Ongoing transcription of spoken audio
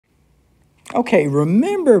Okay,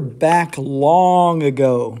 remember back long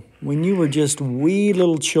ago when you were just wee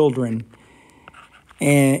little children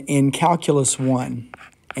and in Calculus 1,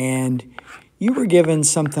 and you were given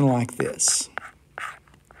something like this.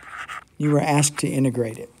 You were asked to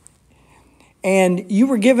integrate it. And you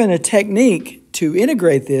were given a technique to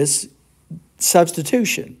integrate this,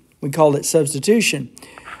 substitution. We called it substitution,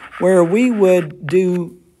 where we would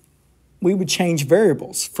change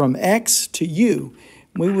variables from x to u.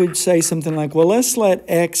 We would say something like, well, let's let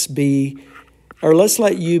u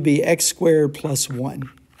be x squared plus 1.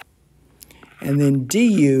 And then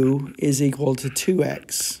du is equal to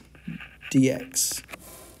 2x dx.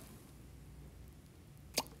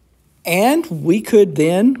 And we could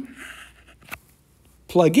then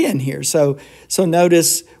plug in here. So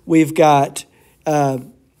notice we've got,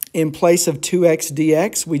 in place of 2x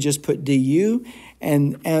dx, we just put du.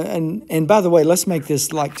 And by the way, let's make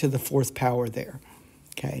this like to the fourth power there.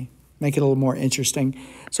 Okay, make it a little more interesting.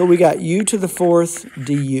 So we got u to the fourth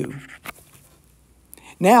du.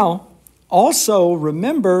 Now, also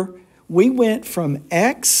remember, we went from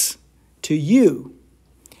x to u.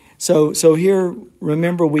 So here,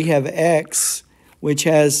 remember, we have x, which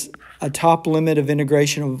has a top limit of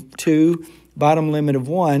integration of 2, bottom limit of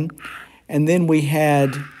 1. And then we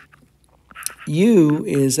had u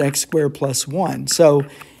is x squared plus 1. So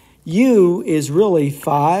u is really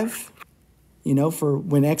 5. You know, for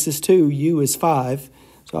when x is 2, u is 5.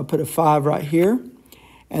 So I'll put a 5 right here.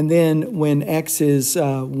 And then when x is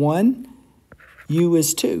 1, u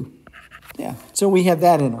is 2. Yeah, so we have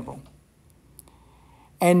that interval.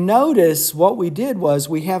 And notice what we did was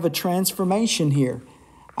we have a transformation here.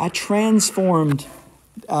 I transformed,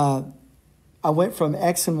 I went from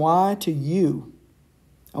x and y to u.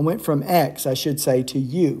 I went from x, I should say, to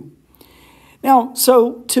u. Now,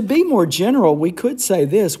 so to be more general, we could say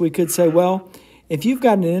this. We could say, well, if you've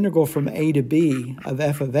got an integral from a to b of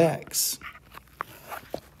f of x,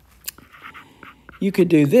 you could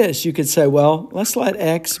do this. You could say, well, let's let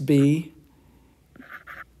x be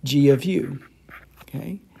g of u.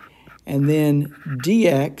 Okay? And then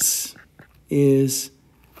dx is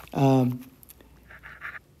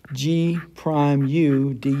g prime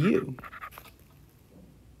u du.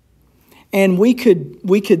 And we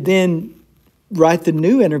could then write the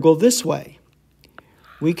new integral this way.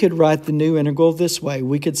 We could write the new integral this way.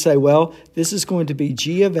 We could say, well, this is going to be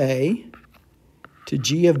g of a to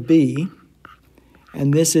g of b,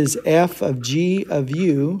 and this is f of g of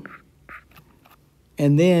u,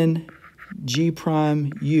 and then g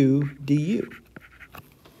prime u du.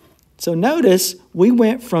 So notice we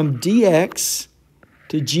went from dx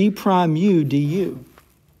to g prime u du.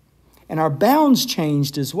 And our bounds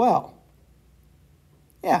changed as well.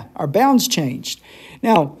 Yeah, our bounds changed.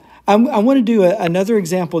 Now, I want to do another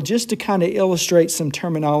example just to kind of illustrate some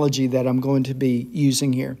terminology that I'm going to be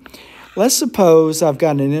using here. Let's suppose I've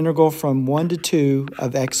got an integral from 1 to 2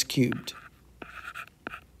 of x cubed.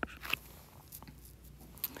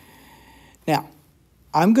 Now,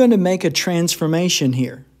 I'm going to make a transformation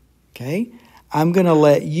here, okay? I'm going to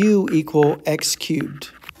let u equal x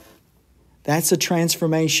cubed. That's a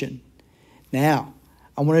transformation. Now,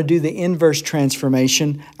 I want to do the inverse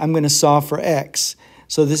transformation. I'm going to solve for x.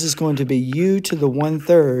 So this is going to be u to the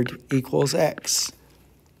 1/3 equals x.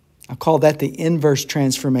 I'll call that the inverse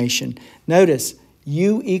transformation. Notice,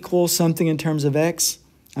 u equals something in terms of x.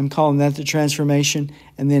 I'm calling that the transformation.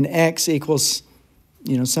 And then x equals,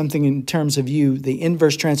 something in terms of u, the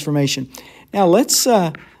inverse transformation. Now let's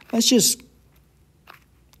just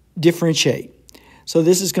differentiate. So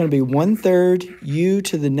this is going to be 1/3 u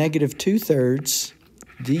to the negative 2/3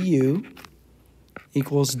 du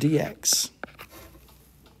equals dx.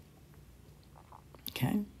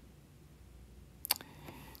 Okay.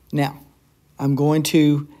 Now, I'm going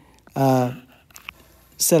to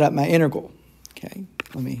set up my integral. Okay,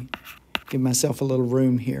 let me give myself a little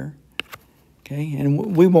room here. Okay,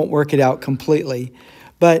 and we won't work it out completely.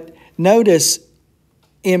 But notice,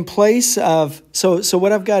 in place of, so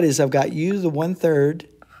what I've got is I've got u to the 1/3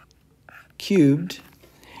 cubed,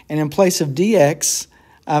 and in place of dx,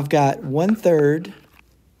 I've got 1/3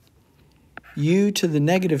 u to the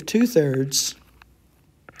negative 2/3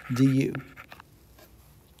 du.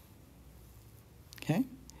 Okay?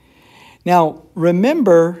 Now,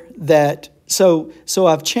 remember that, so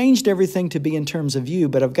I've changed everything to be in terms of u,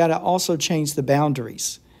 but I've got to also change the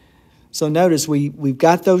boundaries. So notice we've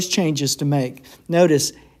got those changes to make.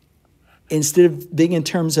 Notice, instead of being in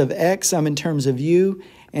terms of x, I'm in terms of u,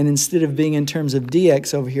 and instead of being in terms of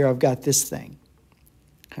dx over here, I've got this thing.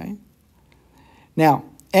 Okay? Now,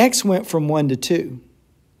 x went from 1 to 2.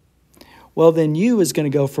 Well, then u is going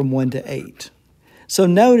to go from 1 to 8. So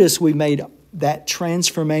notice we made that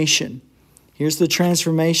transformation. Here's the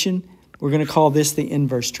transformation. We're going to call this the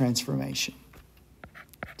inverse transformation.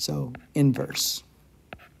 So inverse.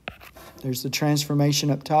 There's the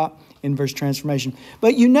transformation up top, inverse transformation.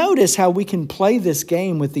 But you notice how we can play this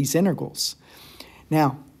game with these integrals.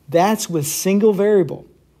 Now, that's with single variable.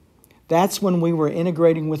 That's when we were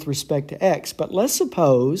integrating with respect to x. But let's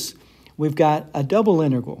suppose we've got a double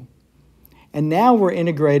integral. And now we're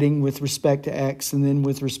integrating with respect to x and then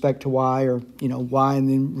with respect to y, or y and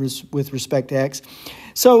then with respect to x.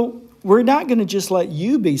 So we're not going to just let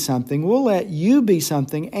u be something. We'll let u be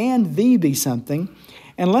something and v be something.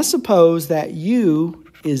 And let's suppose that u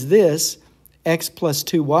is this, x plus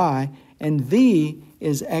 2y, and v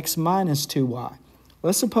is x minus 2y.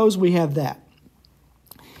 Let's suppose we have that.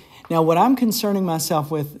 Now, what I'm concerning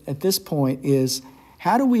myself with at this point is,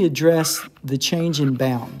 how do we address the change in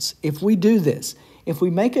bounds? If we do this, if we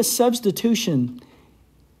make a substitution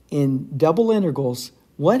in double integrals,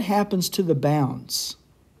 what happens to the bounds?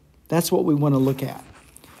 That's what we want to look at.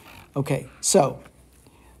 Okay, so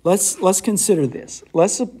let's consider this.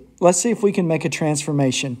 Let's see if we can make a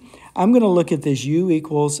transformation. I'm going to look at this u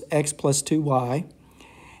equals x plus 2y,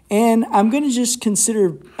 and I'm going to just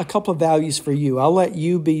consider a couple of values for u. I'll let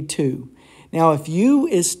u be 2. Now, if u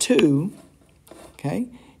is 2, okay,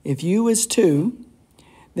 if u is 2,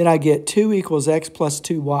 then I get 2 equals x plus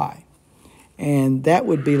 2y. And that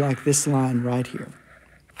would be like this line right here.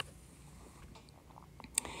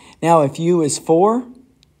 Now, if u is 4,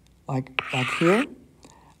 like here,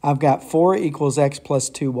 I've got 4 equals x plus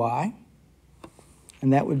 2y.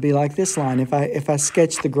 And that would be like this line if I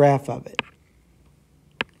sketch the graph of it.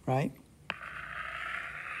 Right?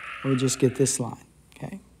 We'll just get this line.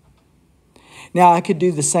 Okay? Now, I could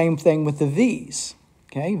do the same thing with the v's.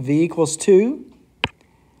 Okay? V equals 2.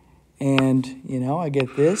 And, I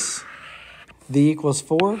get this. V equals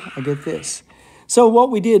 4. I get this. So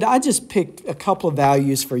what we did, I just picked a couple of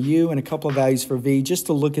values for u and a couple of values for v just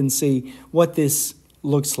to look and see what this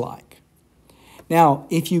looks like. Now,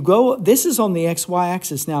 if you go, this is on the xy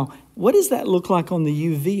axis. Now, what does that look like on the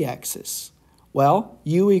uv axis? Well,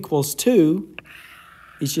 u equals 2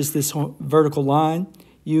 is just this vertical line.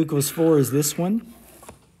 U equals 4 is this one.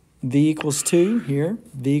 V equals 2 here.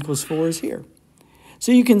 V equals 4 is here.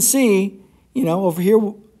 So you can see, over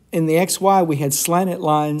here in the xy, we had slanted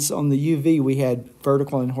lines. On the uv, we had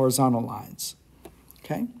vertical and horizontal lines.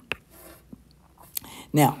 Okay?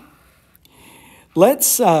 Now,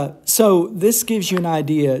 so this gives you an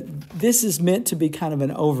idea. This is meant to be kind of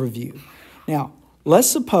an overview. Now, let's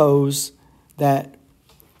suppose that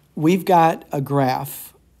we've got a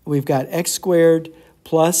graph. We've got x squared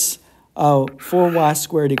plus 4y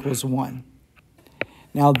squared equals 1.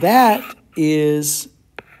 Now that is,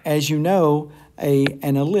 as you know,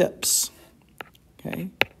 an ellipse. Okay,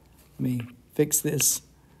 let me fix this.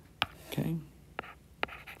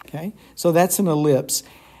 Okay, so that's an ellipse.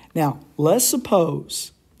 Now, let's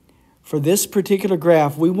suppose for this particular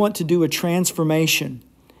graph, we want to do a transformation.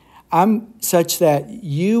 I'm such that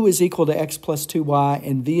u is equal to x plus 2y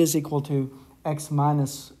and v is equal to x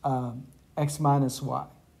minus y.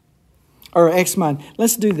 Or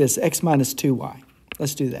let's do this, x minus 2y.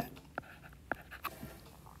 Let's do that.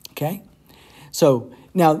 Okay? So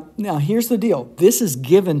now here's the deal. This is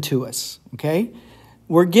given to us, okay?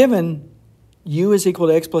 We're given u is equal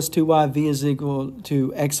to x plus 2y, v is equal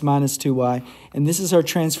to x minus 2y, and this is our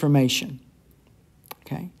transformation,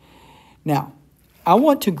 okay? Now, I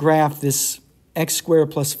want to graph this x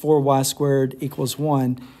squared plus 4y squared equals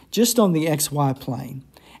 1 just on the xy plane.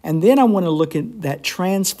 And then I want to look at that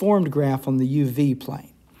transformed graph on the uv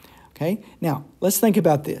plane, okay? Now, let's think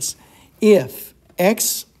about this. If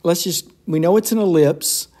x, we know it's an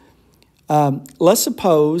ellipse. Let's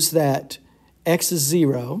suppose that x is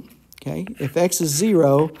 0. Okay, if x is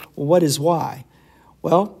 0, well, what is y?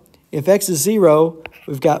 Well, if x is 0,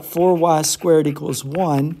 we've got 4y squared equals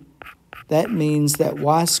 1. That means that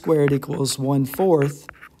y squared equals 1/4.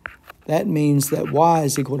 That means that y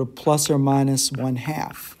is equal to plus or minus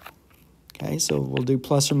 1/2. Okay, so we'll do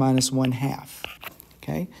plus or minus 1/2.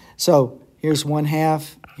 Okay, so here's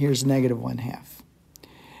 1/2, here's negative 1/2.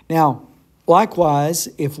 Now, likewise,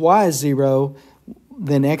 if y is 0,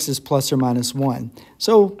 then x is plus or minus 1.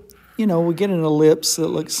 So, we get an ellipse that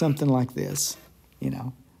looks something like this.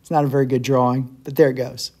 It's not a very good drawing, but there it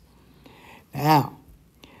goes. Now,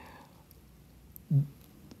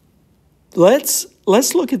 let's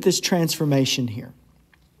look at this transformation here.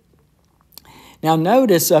 Now,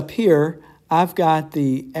 notice up here, I've got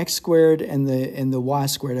the x squared and the y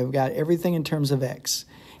squared. I've got everything in terms of x.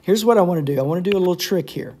 Here's what I want to do. I want to do a little trick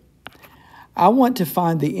here. I want to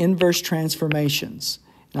find the inverse transformations.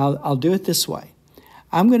 Now, I'll do it this way.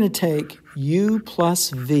 I'm going to take u plus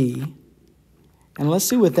v, and let's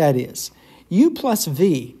see what that is. U plus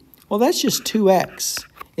v, well, that's just 2x.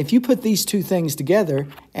 If you put these two things together,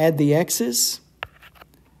 add the x's,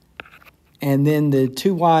 and then the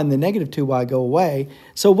 2y and the negative 2y go away.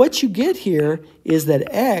 So what you get here is that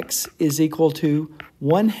x is equal to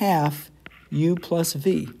 1/2 u plus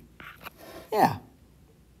v. Yeah,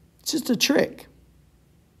 it's just a trick.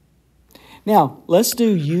 Now, let's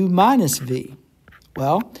do u minus v.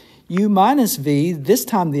 Well, u minus v, this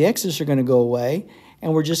time the x's are going to go away,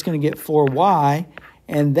 and we're just going to get 4y,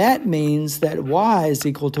 and that means that y is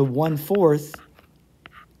equal to 1/4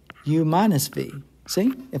 u minus v.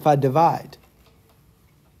 See, if I divide.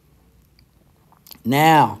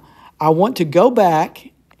 Now, I want to go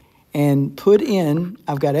back and put in,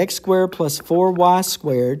 I've got x squared plus 4y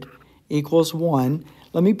squared equals 1.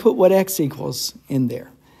 Let me put what x equals in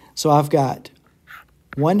there. So I've got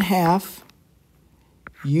 1/2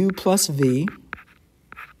 u plus v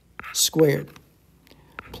squared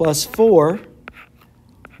plus 4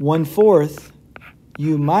 1/4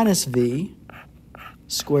 u minus v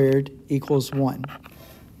squared equals 1.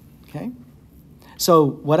 Okay?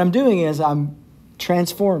 So what I'm doing is I'm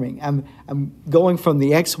transforming. I'm going from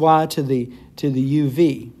the xy to the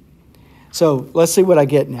uv. So let's see what I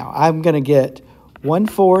get now. I'm going to get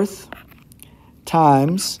 1/4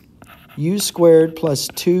 times u squared plus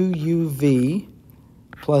 2uv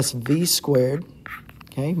plus v squared.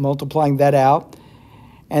 Okay, multiplying that out.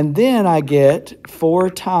 And then I get 4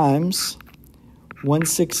 times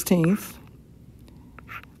 1/16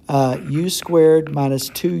 u squared minus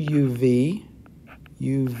 2uv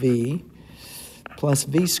uv plus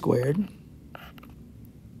v squared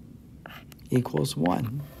equals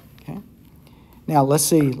 1. Okay. Now let's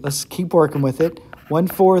see. Let's keep working with it.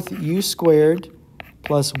 1/4 u squared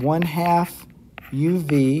plus 1/2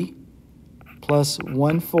 uv plus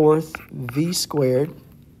 1/4 v squared.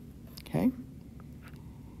 Okay.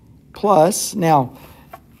 Plus, now,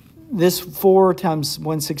 this 4 times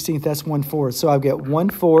 1/16, that's 1/4. So I'll get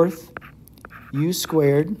 1/4 u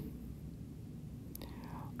squared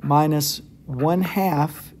minus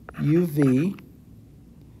 1/2 uv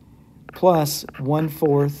plus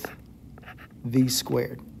 1/4 v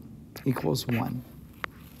squared equals 1.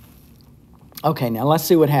 Okay, now let's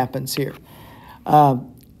see what happens here.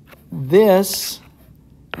 This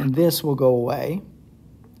and this will go away.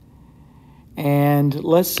 And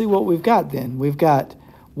let's see what we've got then. We've got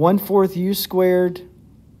 1/4 u squared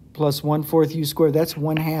plus 1/4 u squared. That's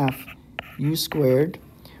 1/2 u squared.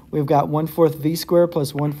 We've got 1/4 v squared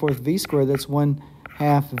plus 1/4 v squared. That's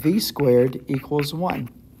 1/2 v squared equals 1.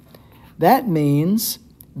 That means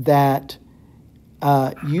that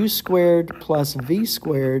u squared plus v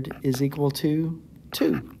squared is equal to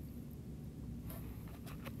 2.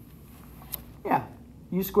 Yeah,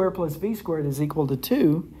 u squared plus v squared is equal to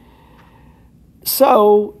 2.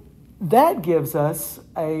 So that gives us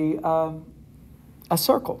a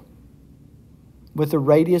circle with a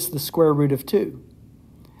radius the square root of 2.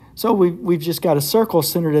 So we've just got a circle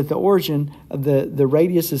centered at the origin of the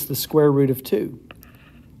radius is the square root of 2.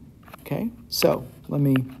 Okay, so let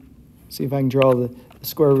me see if I can draw the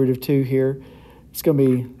square root of 2 here. It's going to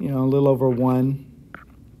be, a little over 1.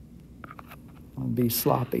 I'll be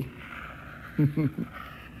sloppy.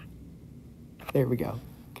 There we go.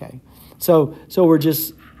 Okay. So we're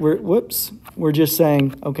just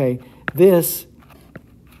saying, okay, this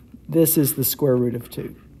is the square root of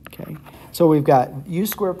 2. Okay. So we've got u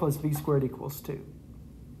squared plus v squared equals 2.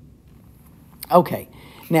 Okay.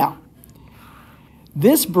 Now,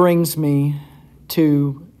 this brings me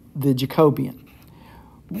to the Jocobian.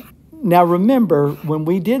 Now remember, when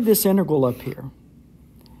we did this integral up here,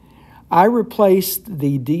 I replaced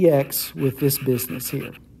the dx with this business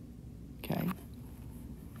here. Okay.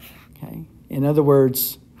 Okay. In other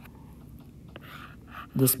words,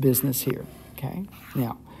 this business here. Okay.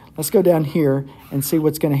 Now, let's go down here and see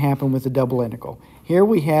what's going to happen with the double integral. Here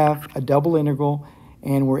we have a double integral,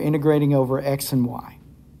 and we're integrating over x and y.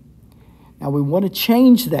 Now, we want to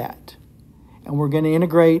change that, and we're going to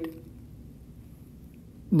integrate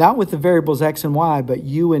not with the variables x and y, but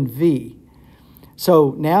u and v.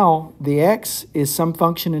 So now the x is some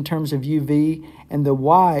function in terms of uv, and the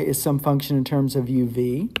y is some function in terms of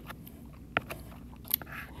uv.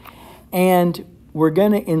 And we're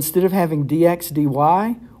going to, instead of having dx, dy,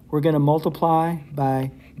 we're going to multiply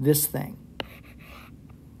by this thing.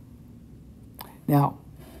 Now,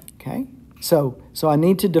 okay, so I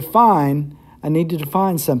need to define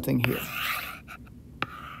something here.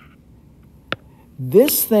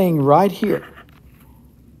 This thing right here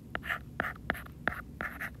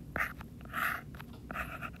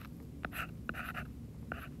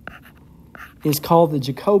is called the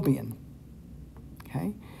Jocobian.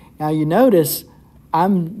 Okay? Now you notice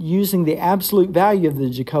I'm using the absolute value of the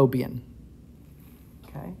Jocobian.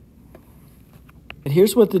 Okay? But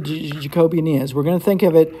here's what the Jocobian is. We're going to think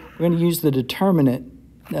of it, we're going to use the determinant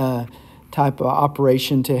type of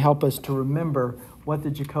operation to help us to remember what the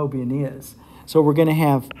Jocobian is. So we're going to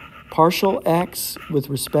have partial x with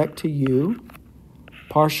respect to u,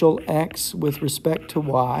 partial x with respect to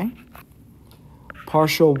y,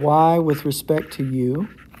 partial y with respect to u,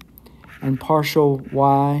 and partial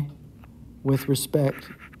y with respect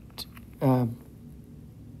to,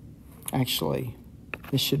 actually,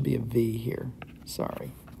 this should be a v here,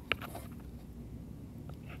 sorry.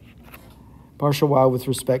 Partial y with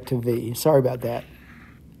respect to v, sorry about that.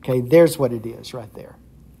 Okay, there's what it is right there.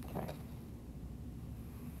 Okay.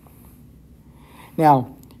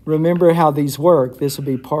 Now, remember how these work. This will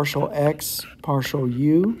be partial x, partial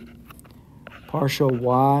u, partial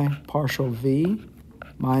y, partial v,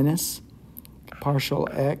 minus partial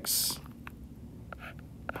x,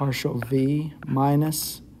 partial v,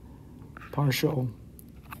 minus partial,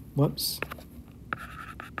 whoops.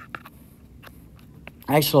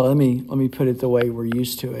 Actually, let me put it the way we're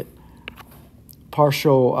used to it.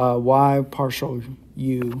 Partial y, partial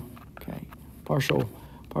u, okay. Partial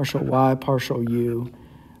y, partial u,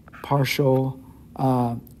 partial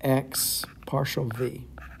x, partial v.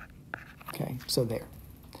 Okay, so there.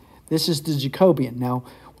 This is the Jocobian. Now,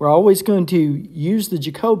 we're always going to use the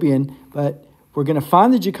Jocobian, but we're going to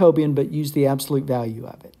find the Jocobian, but use the absolute value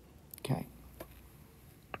of it. Okay.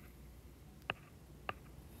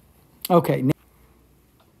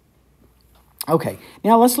 Okay,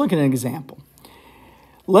 now let's look at an example.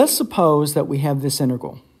 Let's suppose that we have this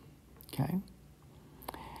integral, okay?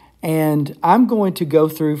 And I'm going to go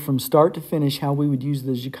through from start to finish how we would use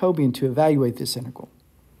the Jocobian to evaluate this integral.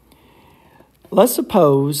 Let's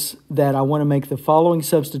suppose that I want to make the following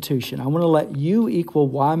substitution. I want to let u equal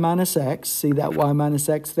y minus x. See that y minus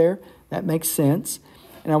x there? That makes sense.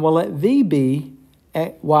 And I will let v be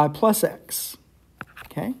y plus x.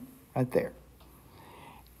 Okay, right there.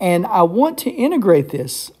 And I want to integrate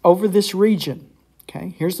this over this region.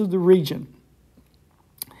 Okay, here's the region.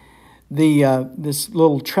 This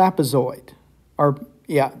little trapezoid,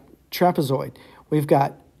 trapezoid. We've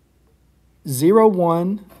got 0,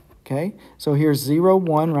 1, okay? So here's 0,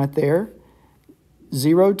 1 right there,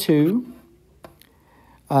 0, 2,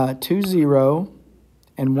 2, 0,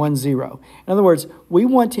 and 1, 0. In other words, we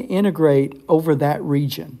want to integrate over that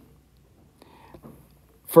region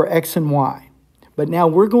for x and y. But now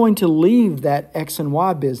we're going to leave that x and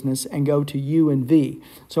y business and go to u and v.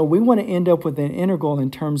 So we want to end up with an integral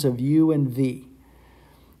in terms of u and v.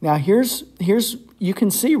 Now here's you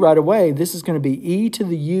can see right away this is going to be e to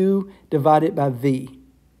the u divided by v.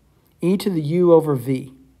 E to the u over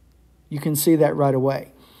v. You can see that right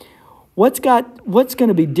away. What's going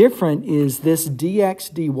to be different is this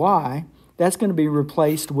dx dy. That's going to be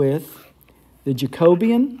replaced with the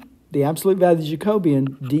Jocobian, the absolute value of the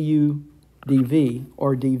Jocobian, du dv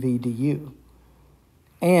or dv du.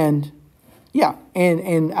 And yeah,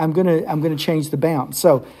 and I'm gonna change the bound.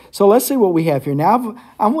 So let's see what we have here. Now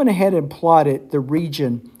I went ahead and plotted the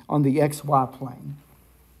region on the xy plane.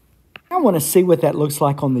 I want to see what that looks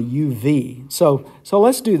like on the uv. So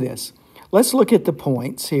let's do this. Let's look at the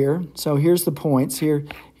points here. So here's the points here.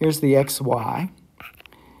 Here's the xy.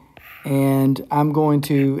 And I'm going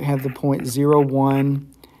to have the point 0, 1,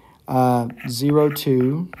 0,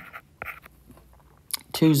 2,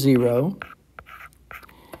 2, 0,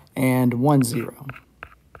 and 1, 0.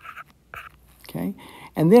 Okay?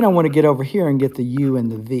 And then I want to get over here and get the u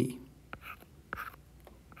and the v.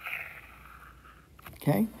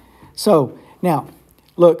 Okay? So, now,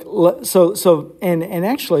 look, and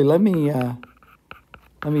actually, let me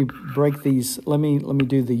break these. Let me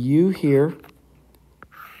do the u here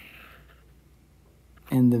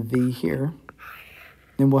and the v here.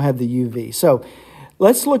 Then we'll have the uv. So,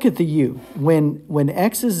 let's look at the u. When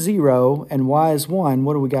x is 0 and y is 1,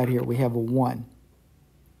 what do we got here? We have a 1.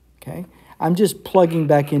 Okay? I'm just plugging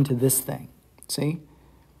back into this thing. See?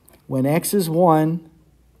 When x is 1,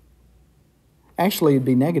 actually it'd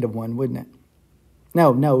be -1, wouldn't it?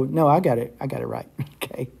 No, I got it. I got it right.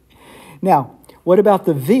 Okay. Now, what about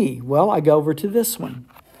the v? Well, I go over to this one.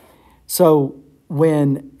 So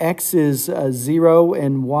when x is 0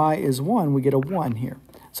 and y is 1, we get a 1 here.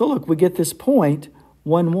 So look, we get this point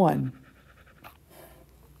 1, 1.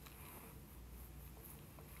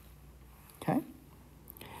 Okay.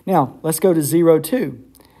 Now, let's go to 0, 2.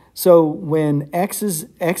 So when x is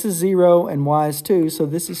 0 and y is 2, so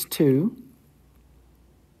this is 2.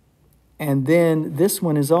 And then this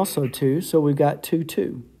one is also 2, so we've got 2,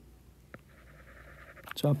 2.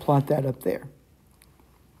 So I plot that up there.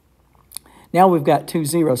 Now we've got 2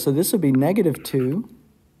 zeros. So this would be negative 2.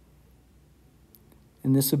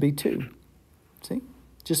 And this would be 2. See?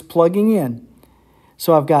 Just plugging in.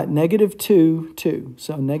 So I've got negative 2, 2.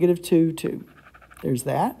 So negative 2, 2. There's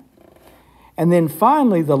that. And then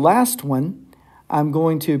finally, the last one, I'm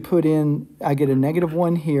going to put in, I get a negative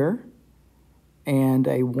 1 here and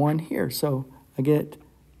a 1 here. So I get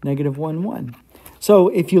negative 1, 1. So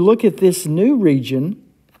if you look at this new region,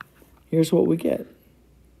 here's what we get.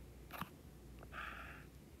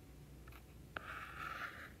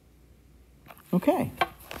 Okay.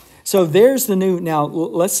 So there's the new, now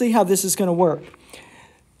let's see how this is going to work.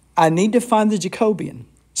 I need to find the Jocobian.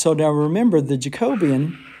 So now remember the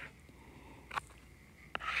Jocobian,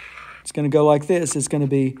 it's going to go like this. It's going to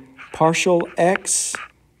be partial x,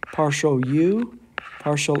 partial u,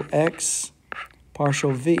 partial x,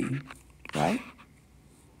 partial v, right?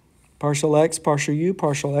 Partial x, partial u,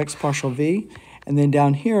 partial x, partial v. And then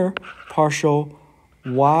down here, partial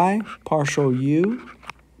y, partial u,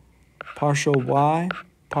 partial y,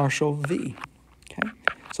 partial v. Okay,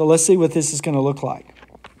 so let's see what this is going to look like.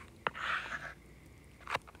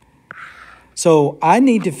 So I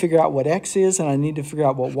need to figure out what x is, and I need to figure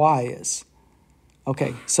out what y is.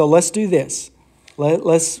 Okay, so let's do this.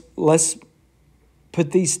 Let's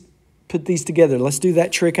put these together. Let's do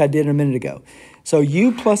that trick I did a minute ago. So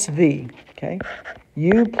u plus v, okay?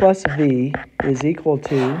 U plus v is equal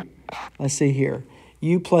to, let's see here,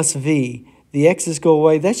 u plus v. The x's go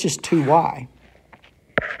away. That's just 2y.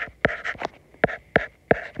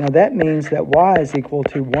 Now that means that y is equal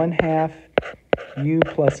to 1/2 u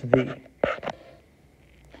plus v.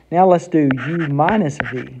 Now let's do u minus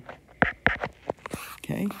v.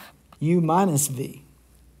 Okay, u minus v.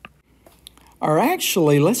 Or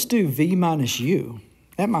actually, let's do v minus u.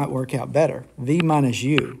 That might work out better. V minus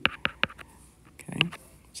u. Okay,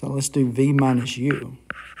 so let's do v minus u.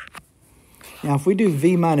 Now if we do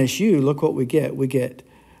v minus u, look what we get. We get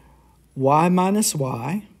y minus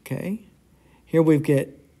y, okay? Here we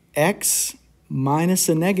get x minus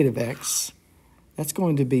a negative x. That's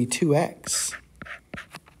going to be 2x.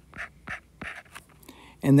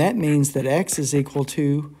 And that means that x is equal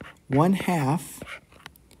to 1/2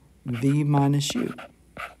 v minus u.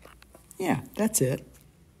 Yeah, that's it.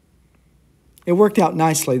 It worked out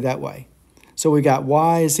nicely that way. So we got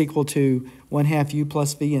y is equal to 1/2 u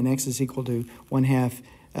plus v, and x is equal to 1/2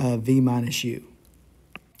 v minus u.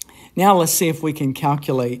 Now let's see if we can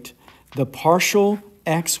calculate the partial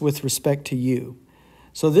x with respect to u.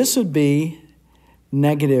 So this would be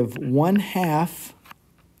negative 1/2,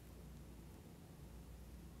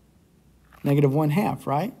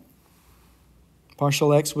 right?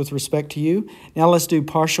 Partial x with respect to u. Now let's do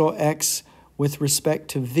partial x with respect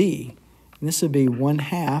to v. And this would be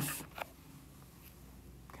 1/2.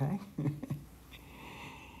 Okay.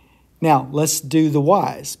 Now let's do the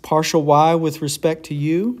y's. Partial y with respect to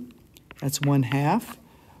u, that's 1/2.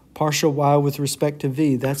 Partial y with respect to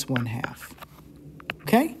v, that's 1/2.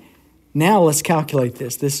 Okay? Now let's calculate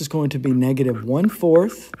this. This is going to be negative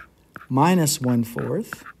 1/4 minus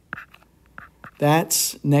 1/4.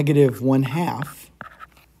 That's negative 1/2.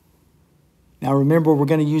 Now remember, we're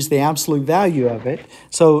going to use the absolute value of it.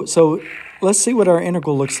 So let's see what our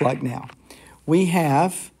integral looks like now. We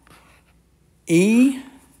have e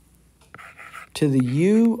to the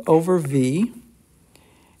u over v,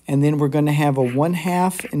 and then we're going to have a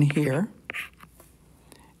 1/2 in here.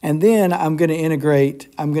 And then I'm going to integrate,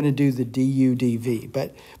 I'm going to do the du dv.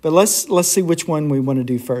 But let's see which one we want to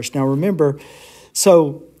do first. Now remember,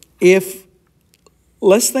 so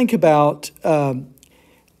let's think about,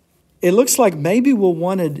 it looks like maybe we'll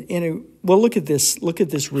want to, well, look at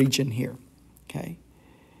this region here, okay?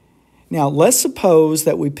 Now, let's suppose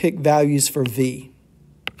that we pick values for v.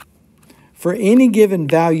 For any given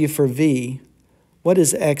value for v, what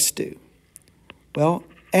does x do? Well,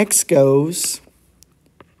 x goes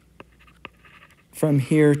from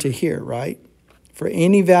here to here, right? For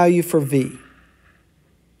any value for v,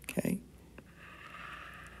 okay?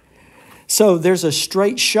 So there's a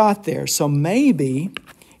straight shot there. So maybe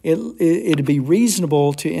it'd be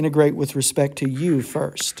reasonable to integrate with respect to u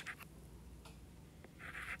first,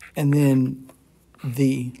 and then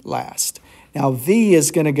v last. Now v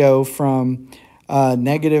is going to go from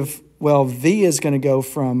v is going to go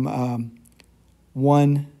from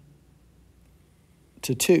 1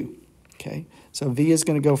 to 2. Okay, so v is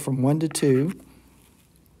going to go from 1 to 2.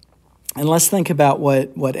 And let's think about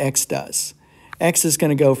what x does. X is going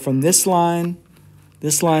to go from this line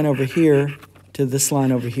over here, to this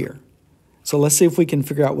line over here. So let's see if we can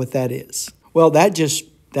figure out what that is. Well, that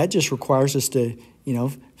just requires us to,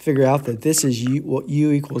 figure out that this is u, well,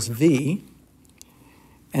 u equals v,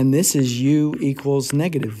 and this is u equals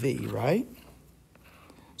negative v, right?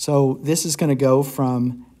 So this is going to go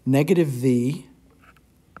from negative v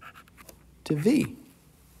to v.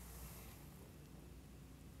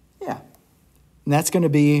 Yeah. And that's going to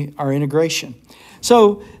be our integration.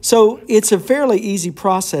 So it's a fairly easy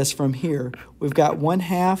process from here. We've got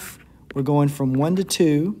 1/2. We're going from 1 to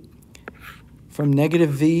 2, from negative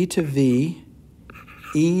v to v,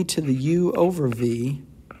 e to the u over v,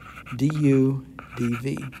 du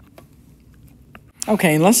dv.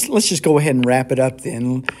 Okay, and let's just go ahead and wrap it up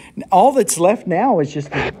then. All that's left now is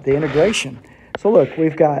just the integration. So look,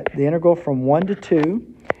 we've got the integral from 1 to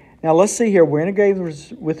 2. Now let's see here, we're integrating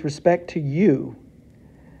with respect to u.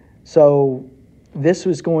 So this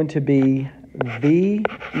was going to be v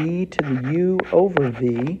e to the u over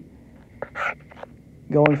v,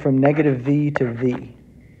 going from negative v to v,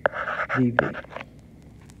 dv.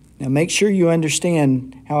 Now make sure you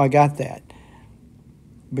understand how I got that,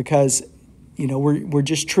 because you know we're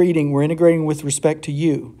just we're integrating with respect to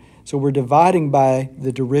u. So we're dividing by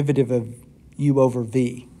the derivative of u over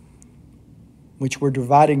v, which we're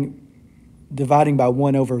dividing by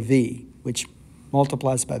 1 over v, which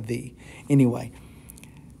multiplies by v. Anyway,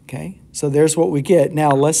 okay, so there's what we get.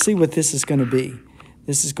 Now let's see what this is going to be.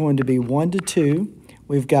 This is going to be 1 to 2.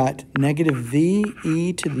 We've got negative v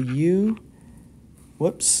e to the u.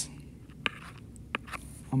 Whoops.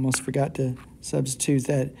 Almost forgot to substitute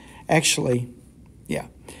that. Actually, yeah.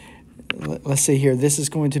 Let's see here. This is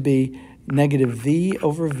going to be negative v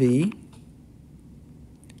over v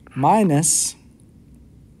minus,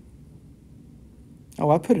 oh,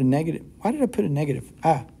 I put a negative. Why did I put a negative?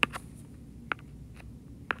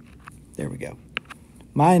 There we go.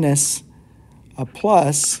 Minus a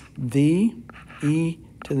plus v e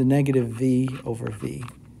to the negative v over v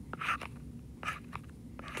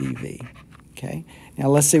dv. Okay, now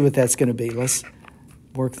let's see what that's going to be. Let's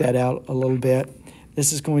work that out a little bit.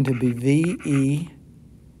 This is going to be ve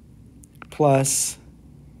plus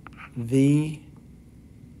v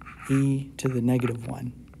e to the negative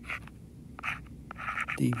 1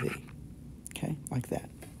 dv. Okay, like that.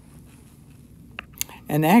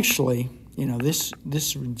 And actually, you know, this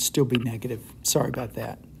would still be negative. Sorry about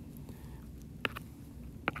that.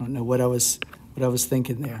 I don't know what I was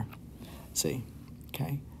thinking there. Let's see,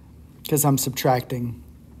 okay, because I'm subtracting.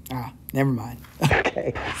 Never mind.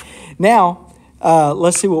 Okay, now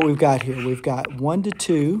let's see what we've got here. We've got 1 to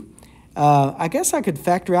 2. I guess I could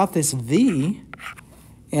factor out this v,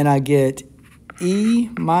 and I get e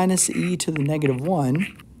minus e to the negative 1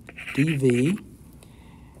 dv.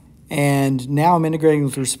 And now I'm integrating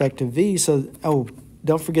with respect to v, so, oh,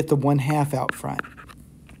 don't forget the 1/2 out front.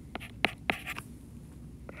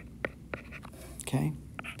 Okay,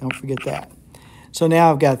 don't forget that. So now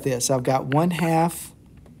I've got this. I've got 1/2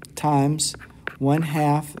 times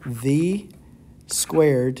 1/2 v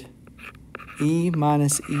squared e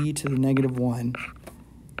minus e to the negative 1,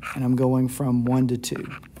 and I'm going from 1 to 2.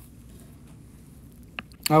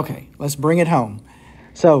 Okay, let's bring it home.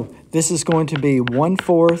 So this is going to be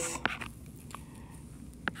 1/4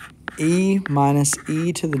 e minus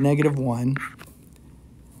e to the negative 1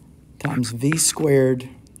 times v squared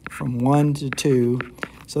from 1 to 2.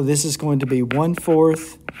 So this is going to be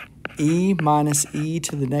 1/4 e minus e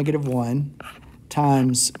to the negative 1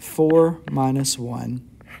 times 4 minus 1.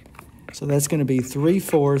 So that's going to be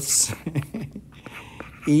 3/4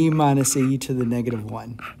 e minus e to the negative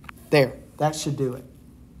 1. There, that should do it.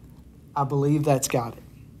 I believe that's got it.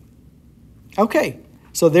 Okay,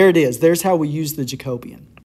 so there it is. There's how we use the Jocobian.